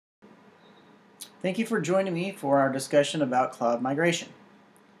Thank you for joining me for our discussion about cloud migration.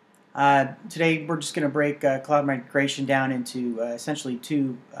 Today we're just going to break cloud migration down into essentially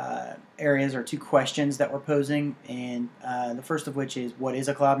two areas or two questions that we're posing, and the first of which is what is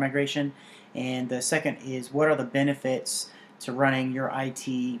a cloud migration, and the second is what are the benefits to running your IT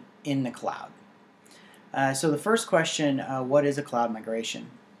in the cloud. So the first question, what is a cloud migration?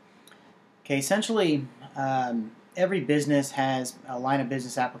 Okay, essentially every business has a line of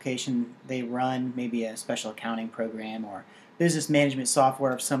business application they run, maybe a special accounting program or business management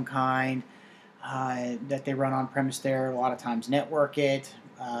software of some kind that they run on premise there. A lot of times network it.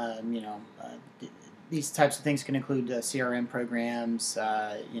 These types of things can include CRM programs,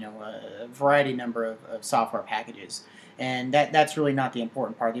 a variety number of software packages. And that's really not the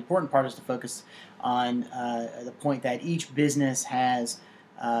important part. The important part is to focus on the point that each business has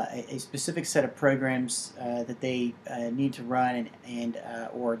a specific set of programs that they need to run and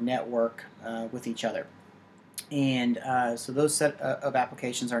or network with each other. And so those set of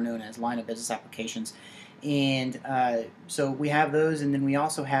applications are known as line of business applications. And so we have those, and then we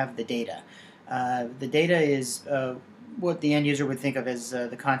also have the data. The data is what the end user would think of as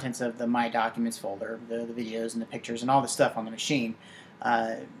the contents of the My Documents folder, the videos and the pictures and all the stuff on the machine.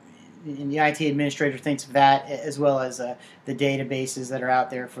 And the IT administrator thinks of that as well as the databases that are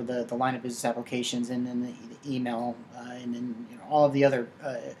out there for the line of business applications, and then the email, and then all of the other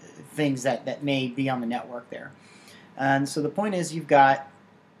things that may be on the network there. And so the point is, you've got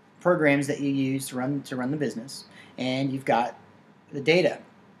programs that you use to run the business, and you've got the data.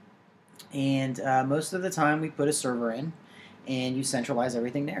 And most of the time, we put a server in, and you centralize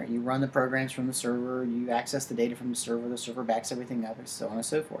everything there. You run the programs from the server, you access the data from the server backs everything up, and so on and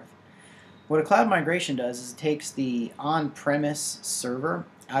so forth. What a cloud migration does is it takes the on-premise server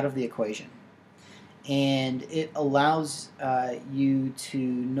out of the equation, and it allows you to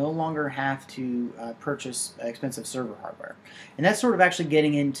no longer have to purchase expensive server hardware. And that's sort of actually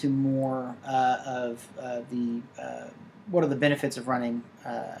getting into more of what are the benefits of running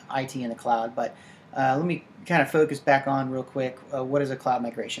IT in the cloud. But let me kind of focus back on real quick what is a cloud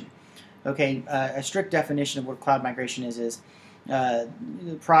migration. Okay, a strict definition of what cloud migration is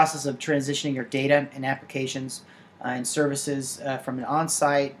the process of transitioning your data and applications and services from an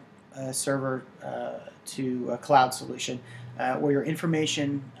on-site server to a cloud solution where your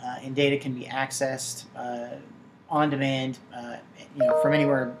information and data can be accessed on demand from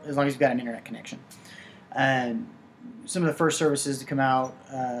anywhere as long as you've got an internet connection. Some of the first services to come out,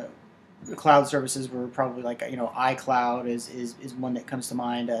 the cloud services were probably like iCloud is one that comes to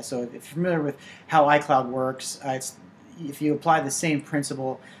mind. So if you're familiar with how iCloud works, if you apply the same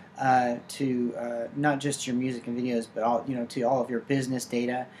principle to not just your music and videos, but to all of your business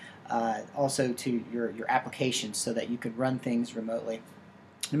data, also to your applications, so that you could run things remotely,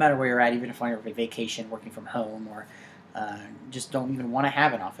 no matter where you're at, even if you're on vacation, working from home, or just don't even want to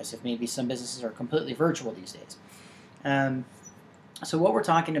have an office. If maybe some businesses are completely virtual these days. So what we're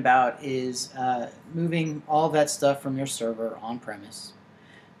talking about is moving all of that stuff from your server on premise,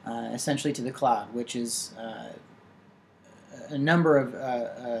 essentially to the cloud, which is a number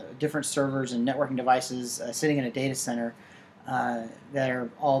of different servers and networking devices sitting in a data center that are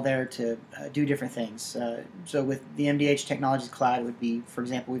all there to do different things. So with the MDH Technologies cloud, it would be, for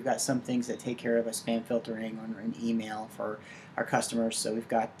example, we've got some things that take care of a spam filtering or an email for our customers. So we've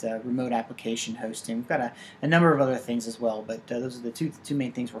got remote application hosting. We've got a number of other things as well, but those are the two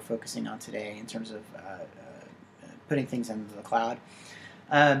main things we're focusing on today in terms of putting things into the cloud.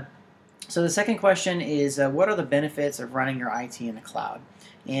 So the second question is, what are the benefits of running your IT in the cloud?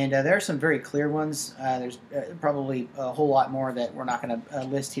 And there are some very clear ones. There's probably a whole lot more that we're not going to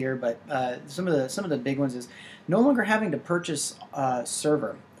list here, but some of the big ones is no longer having to purchase a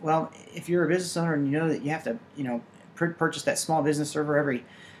server. Well, if you're a business owner and you know that you have to purchase that small business server every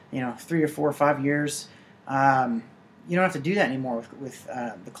 3 or 4 or 5 years, you don't have to do that anymore with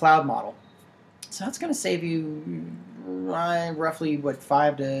the cloud model. So that's going to save you roughly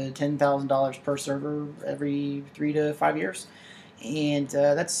 $5,000 to $10,000 per server every 3 to 5 years, and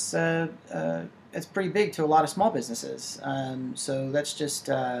that's pretty big to a lot of small businesses. So that's just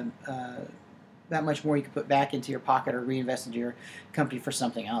that much more you can put back into your pocket or reinvest into your company for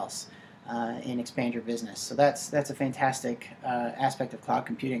something else and expand your business. So that's a fantastic aspect of cloud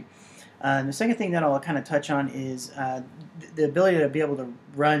computing. The second thing that I'll kind of touch on is the ability to be able to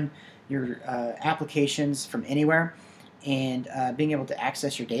run your applications from anywhere, and being able to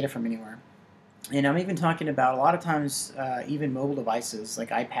access your data from anywhere. And I'm even talking about a lot of times even mobile devices like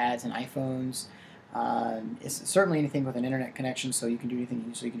iPads and iPhones. It's certainly anything with an internet connection, so you can do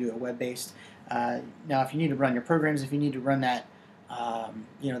anything. So you can do it web-based. Now, if you need to run your programs, if you need to run that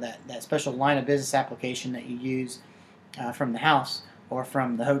that special line of business application that you use from the house or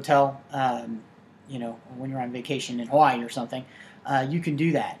from the hotel, when you're on vacation in Hawaii or something, you can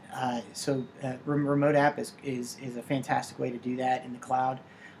do that. Remote app is a fantastic way to do that in the cloud,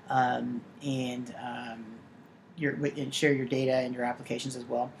 and share your data and your applications as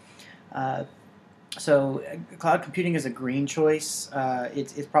well. Cloud computing is a green choice.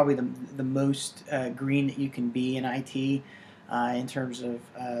 It's probably the most green that you can be in IT in terms of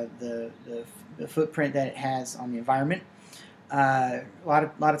the footprint that it has on the environment. A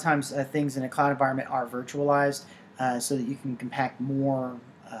lot of times things in a cloud environment are virtualized so that you can compact more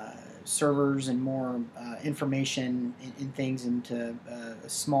servers and more information in things into a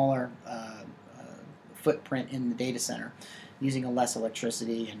smaller footprint in the data center, using a less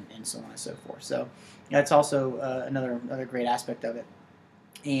electricity and so on and so forth. So that's also another great aspect of it.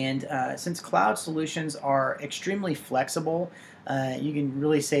 And since cloud solutions are extremely flexible, you can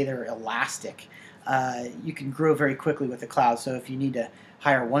really say they're elastic. You can grow very quickly with the cloud. So if you need to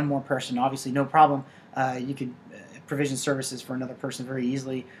hire one more person, obviously no problem. You can provision services for another person very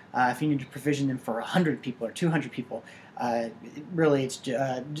easily. If you need to provision them for 100 people or 200 people, really it's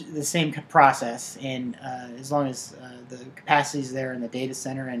the same process. And as long as the capacity is there in the data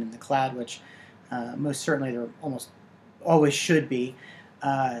center and in the cloud, which most certainly there almost always should be,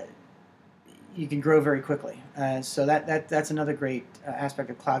 you can grow very quickly. So that's another great aspect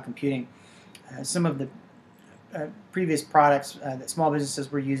of cloud computing. Some of the previous products that small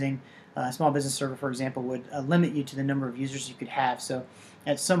businesses were using, Small Business Server, for example, would limit you to the number of users you could have. So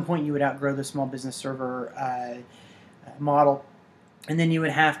at some point you would outgrow the Small Business Server model, and then you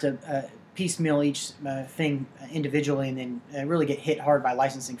would have to piecemeal each thing individually, and then really get hit hard by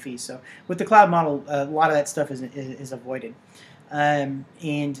licensing fees. So with the cloud model, a lot of that stuff is avoided.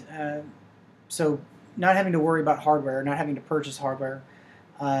 So not having to worry about hardware, not having to purchase hardware,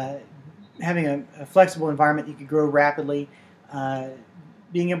 having a flexible environment you could grow rapidly,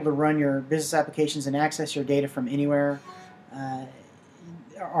 being able to run your business applications and access your data from anywhere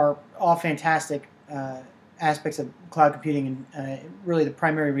are all fantastic aspects of cloud computing, and really the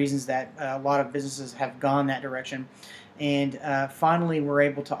primary reasons that a lot of businesses have gone that direction. And finally, we're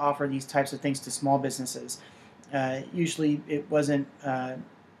able to offer these types of things to small businesses. Usually it wasn't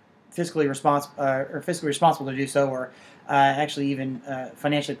fiscally responsible to do so, or actually even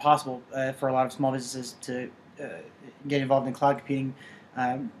financially possible for a lot of small businesses to get involved in cloud computing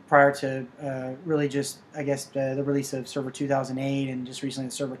prior to really just, I guess, the release of Server 2008 and just recently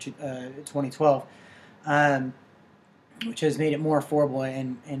the Server 2012, which has made it more affordable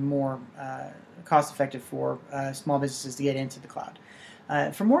and more cost-effective for small businesses to get into the cloud.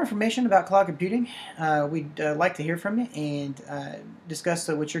 For more information about cloud computing, we'd like to hear from you and discuss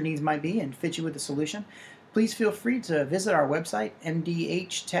what your needs might be and fit you with a solution. Please feel free to visit our website,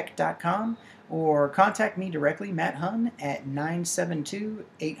 mdhtech.com, or contact me directly, Matt Hunn, at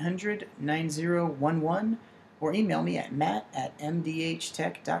 972-800-9011, or email me at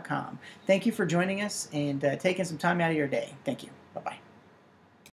matt@mdhtech.com. Thank you for joining us and taking some time out of your day. Thank you. Bye-bye.